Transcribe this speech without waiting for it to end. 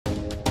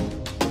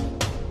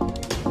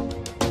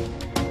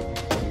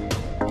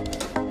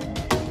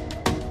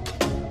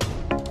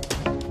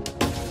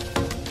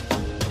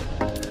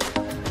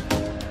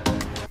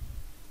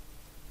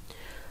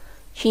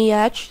She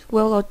adds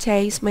Willow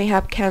t.e.a.rs may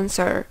have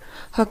cancer.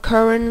 Her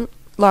current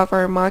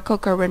lover Michael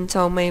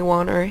Carento may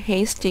want a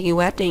hasty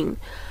wedding.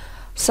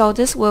 So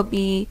this will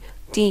be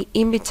the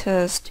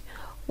impetus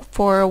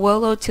for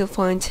Willow to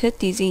find her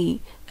disease.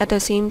 At the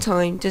same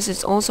time, this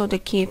is also the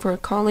key for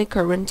Collie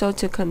Carento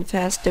to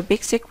confess the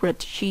big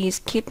secret she is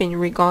keeping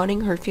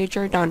regarding her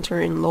future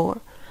daughter-in-law.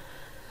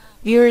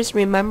 Viewers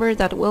remember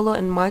that Willow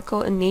and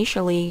Michael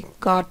initially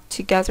got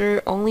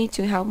together only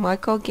to have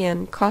Michael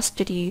gain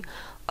custody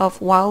of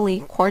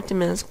Wiley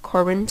Quarterman's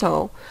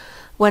Carento.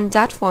 When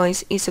that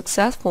fight is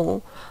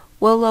successful,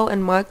 Willow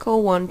and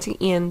Michael want to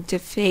end the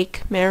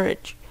fake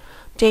marriage.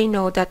 They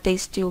know that they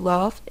still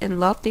love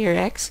their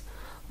ex.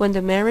 When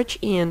the marriage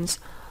ends,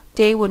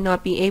 they would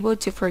not be able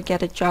to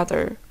forget each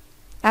other.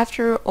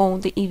 After all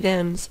the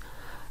events,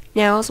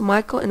 now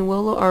Michael and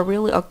Willow are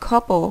really a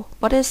couple,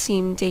 but it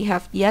seems they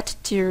have yet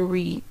to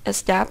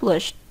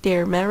re-establish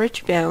their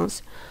marriage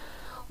vows.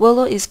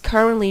 Willow is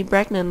currently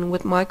pregnant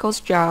with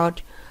Michael's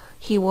child.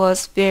 He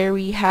was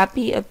very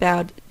happy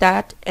about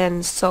that,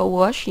 and so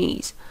was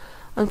she.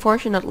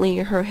 Unfortunately,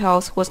 her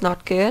health was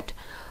not good.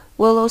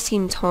 Willow's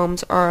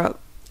symptoms are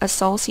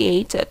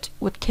associated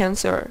with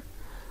cancer.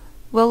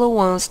 Willow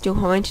wants to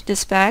hide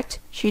this fact.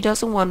 She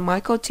doesn't want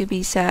Michael to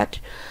be sad,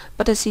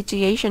 but the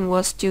situation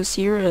was too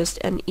serious,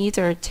 and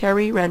either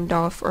Terry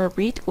Randolph or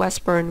Reed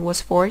Westburn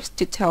was forced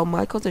to tell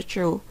Michael the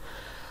truth.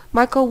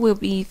 Michael will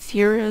be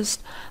furious,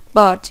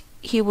 but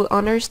he will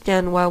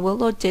understand why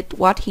Willow did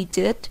what he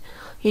did.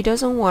 He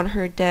doesn't want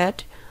her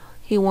dead.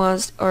 He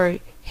wants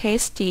a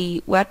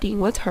hasty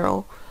wedding with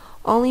her.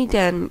 Only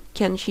then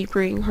can she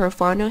bring her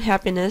final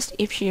happiness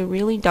if she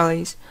really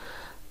dies.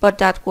 But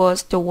that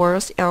was the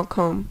worst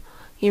outcome.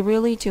 He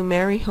really to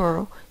marry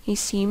her. He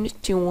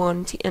seemed to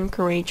want to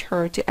encourage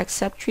her to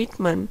accept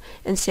treatment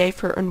and save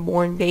her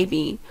unborn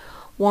baby.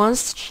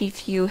 Once she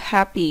feels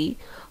happy,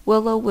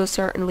 Willow will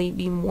certainly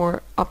be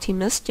more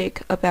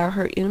optimistic about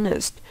her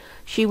illness.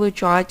 She will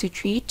try to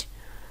treat.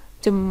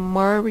 The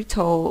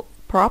marital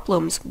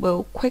problems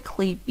will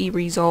quickly be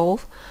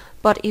resolved,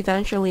 but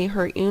eventually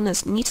her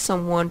illness needs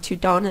someone to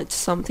donate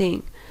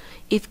something.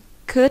 It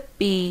could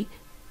be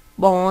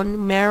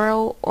bone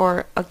marrow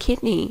or a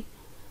kidney,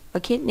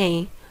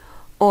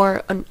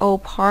 or an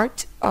old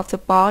part of the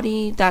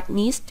body that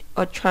needs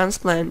a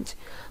transplant.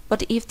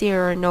 But if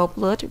there are no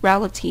blood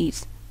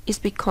relatives, it's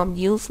become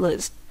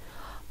useless.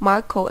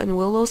 Michael and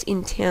Willow's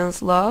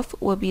intense love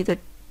will be the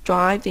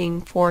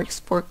driving force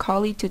for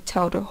Collie to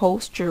tell the whole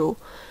truth.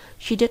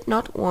 She did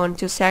not want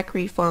to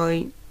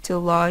sacrifice the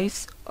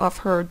lives of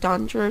her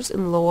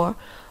daughters-in-law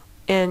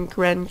and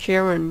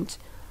grandchildren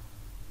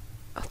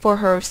for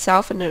her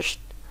selfishness.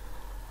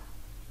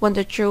 When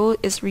the truth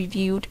is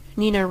revealed,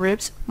 Nina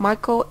Ribbs,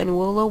 Michael and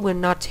Willow will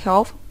not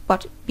help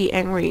but be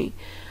angry.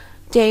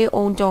 They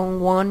all don't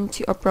want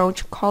to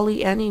approach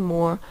Collie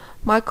anymore.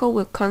 Michael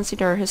will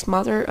consider his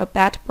mother a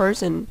bad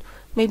person.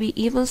 Maybe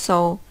even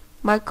so,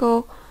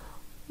 Michael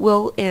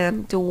will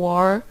end the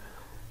war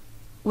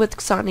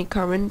with Sonny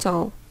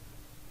Carento.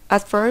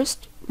 At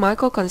first,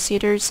 Michael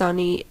considered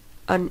Sonny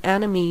an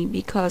enemy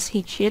because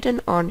he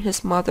cheated on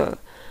his mother.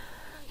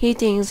 He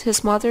thinks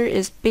his mother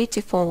is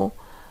beautiful,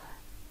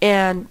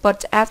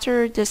 but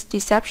after these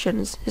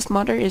deceptions, his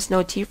mother is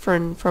no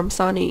different from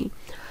Sonny,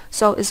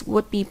 so it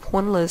would be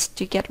pointless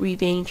to get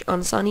revenge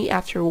on Sonny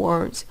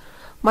afterwards.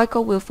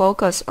 Michael will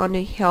focus on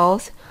the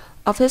health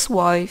of his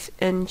wife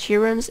and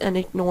children and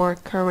ignore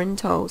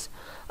Carentos.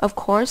 Of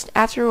course,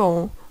 after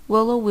all,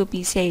 Willow will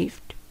be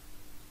saved.